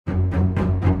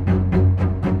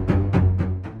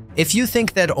If you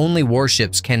think that only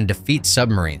warships can defeat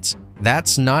submarines,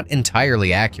 that's not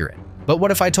entirely accurate. But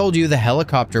what if I told you the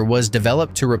helicopter was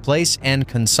developed to replace and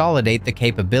consolidate the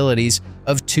capabilities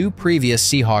of two previous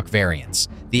Seahawk variants,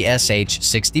 the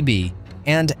SH-60B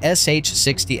and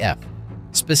SH-60F,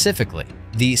 specifically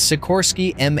the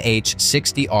Sikorsky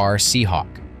MH-60R Seahawk.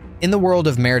 In the world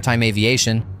of maritime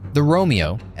aviation, the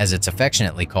Romeo, as it's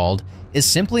affectionately called, is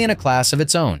simply in a class of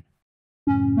its own.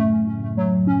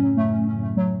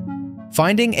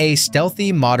 Finding a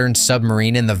stealthy modern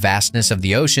submarine in the vastness of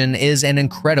the ocean is an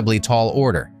incredibly tall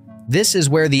order. This is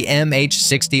where the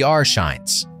MH-60R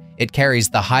shines. It carries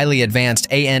the highly advanced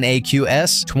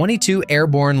ANAQS-22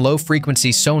 airborne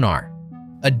low-frequency sonar,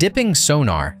 a dipping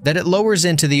sonar that it lowers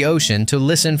into the ocean to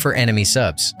listen for enemy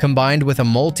subs. Combined with a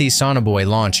multi-sonobuoy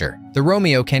launcher, the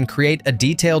Romeo can create a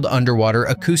detailed underwater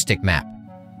acoustic map.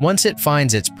 Once it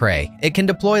finds its prey, it can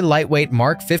deploy lightweight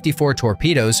Mark 54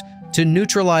 torpedoes to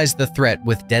neutralize the threat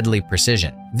with deadly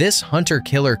precision. This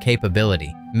hunter-killer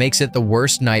capability makes it the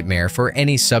worst nightmare for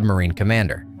any submarine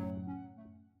commander.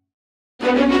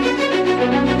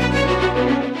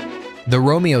 The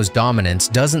Romeo's dominance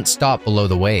doesn't stop below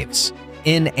the waves.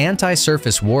 In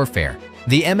anti-surface warfare,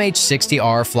 the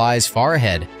MH-60R flies far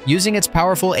ahead using its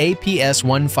powerful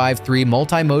APS-153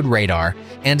 multi-mode radar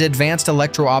and advanced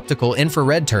electro-optical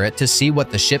infrared turret to see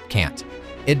what the ship can't.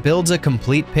 It builds a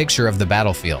complete picture of the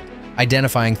battlefield,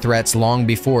 identifying threats long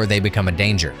before they become a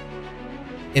danger.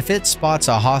 If it spots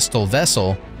a hostile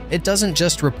vessel, it doesn't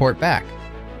just report back.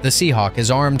 The Seahawk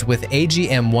is armed with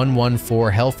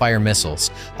AGM-114 Hellfire missiles,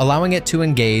 allowing it to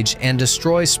engage and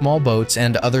destroy small boats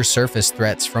and other surface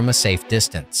threats from a safe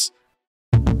distance.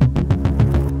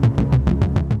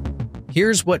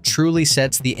 Here's what truly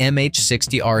sets the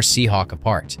MH-60R Seahawk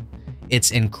apart: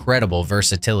 its incredible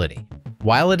versatility.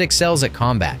 While it excels at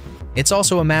combat, it's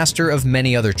also a master of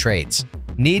many other trades.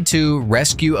 Need to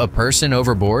rescue a person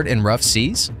overboard in rough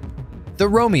seas? The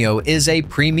Romeo is a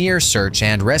premier search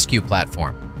and rescue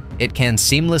platform. It can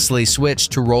seamlessly switch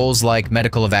to roles like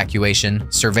medical evacuation,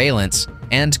 surveillance,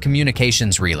 and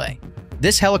communications relay.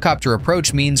 This helicopter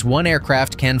approach means one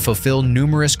aircraft can fulfill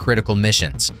numerous critical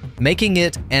missions, making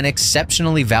it an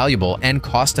exceptionally valuable and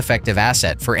cost-effective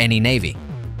asset for any navy.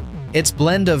 Its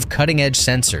blend of cutting-edge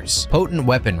sensors, potent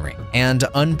weaponry, and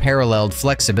unparalleled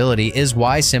flexibility is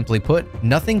why, simply put,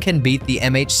 nothing can beat the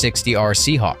MH-60R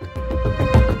Seahawk.